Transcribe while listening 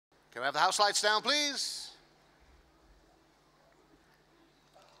Can we have the house lights down, please?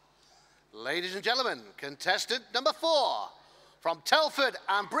 Ladies and gentlemen, contestant number 4, from Telford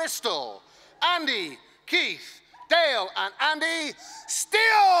and Bristol, Andy, Keith, Dale, and Andy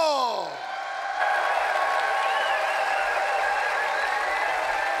Steele!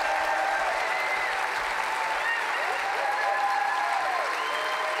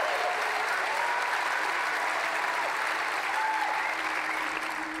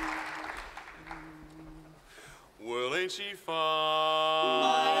 Well, ain't she fine?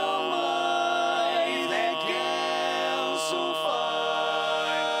 My, oh my, that gal so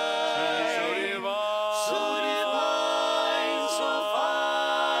fine. She's so divine. So divine, so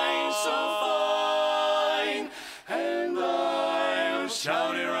fine, so fine. And I'm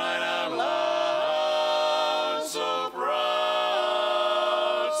shouting right out loud, so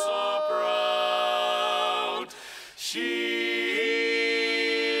proud, so proud. She's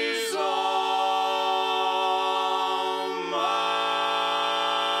all mine.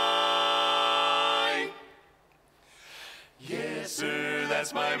 Yes, sir,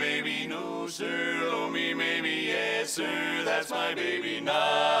 that's my baby. No, sir, oh me, maybe. Yes, sir, that's my baby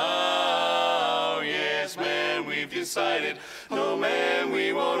now. Yes, ma'am, we've decided. No, ma'am,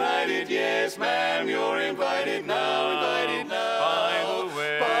 we won't hide it. Yes, ma'am, you're invited now, invited now. By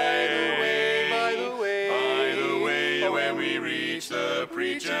the way, when we reach the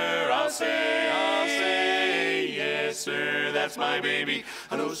preacher, I'll say, yes, sir, that's my baby.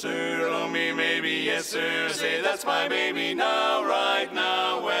 No, sir, oh me, maybe. Yes, sir, say that's my baby now, right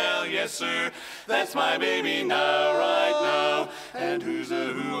now. Well, yes, sir, that's my baby now, right now. And who's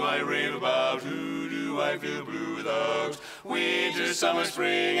the who I rave about? Who do I feel blue without? Winter, summer,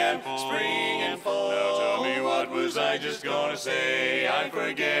 spring, and fall. Now tell me, what was I just gonna say? I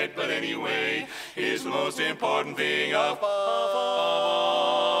forget, but anyway, here's the most important thing of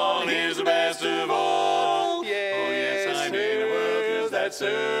all. Here's the best of all. Yes, I made a word, 'cause that's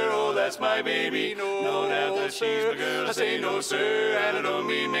her. Oh, that's my baby. No doubt that she's my girl. I say no, sir, and I don't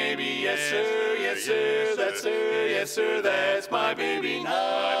mean maybe. Yes, sir, yes, sir, that's her. Yes, sir, that's my baby now.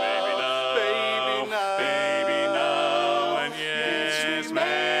 my baby now. Baby now. Baby now. And yes,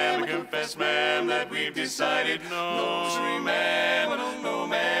 ma'am, confess, ma'am, that we've decided. No, sorry, ma'am, no,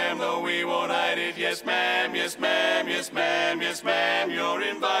 ma'am, no, we won't hide it. Yes, ma'am, yes, ma'am, yes, ma'am, yes, ma'am, you're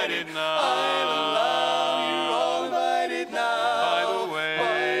invited. I love you, all invited now. By the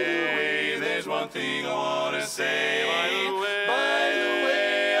way, there's one thing I want to say. By the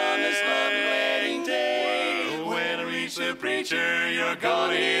way, on this lovely wedding day, when I reach the preacher, you're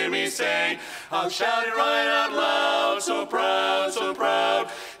gonna hear me say, I'll shout it right out loud, so proud, so proud.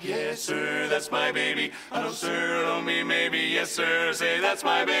 Yes, sir, that's my baby. I know, sir, don't me, maybe. Yes, sir, say that's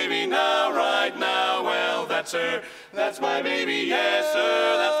my baby now, right now. Well, that's her, that's my baby. Yes,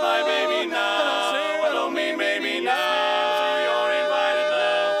 sir, that's my baby now. Well, don't me, maybe now. So you're invited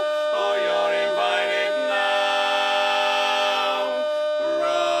now. Oh, you're invited now.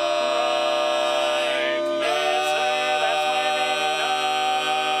 Right now. Yes, sir, that's my baby now.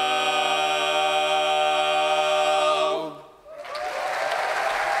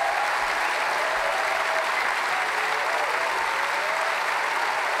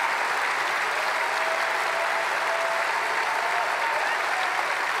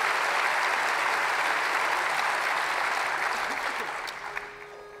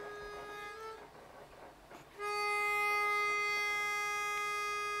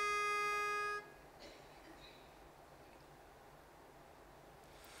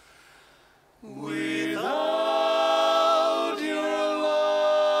 Without your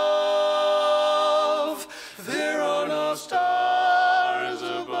love, there are no stars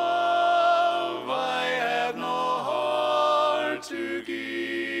above. I have no heart to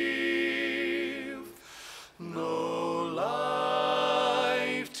give, no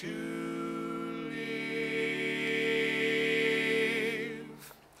life to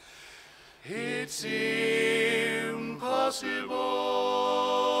live. It's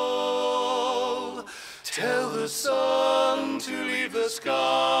impossible. Tell the sun to leave the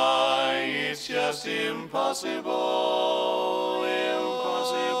sky. It's just impossible,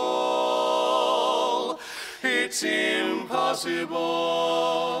 impossible. It's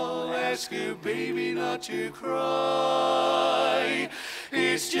impossible. Ask your baby not to cry.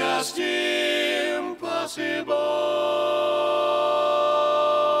 It's just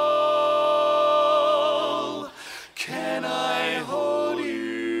impossible. Can I hold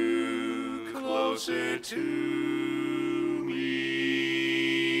you closer to me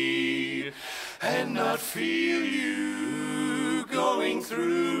and not feel you going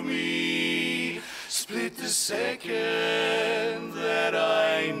through me? Split the second that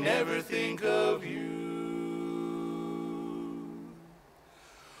I never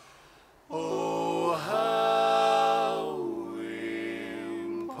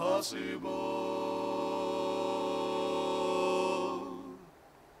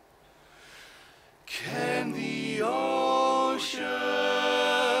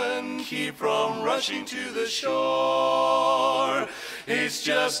keep from rushing to the shore. It's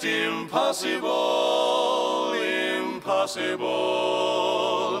just impossible, impossible.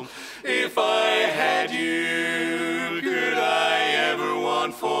 If I had you, could I ever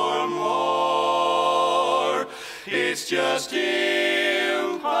want for more? It's just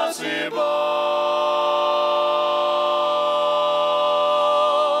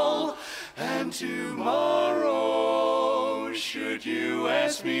impossible. And tomorrow, should you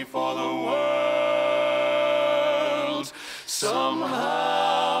ask me for the world,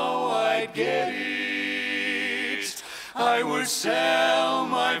 somehow I'd get it. I would sell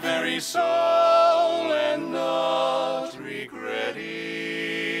my very soul and not regret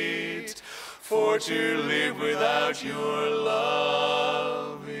it. For to live without your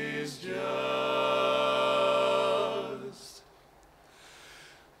love is just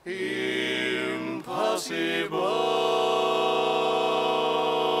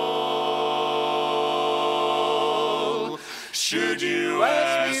impossible. Should you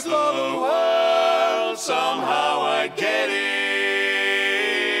ask me for the world, somehow I'd get it.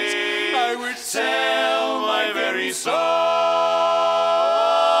 I would sell my very soul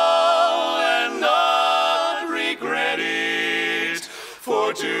and not regret it.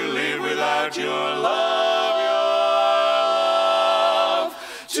 For to live without your love,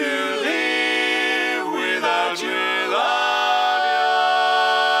 to live without your love,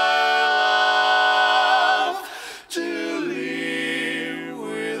 to live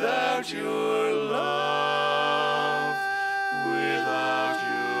without your love, without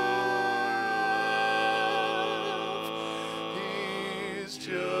your love is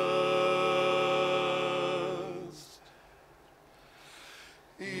just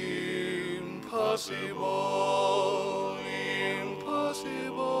impossible.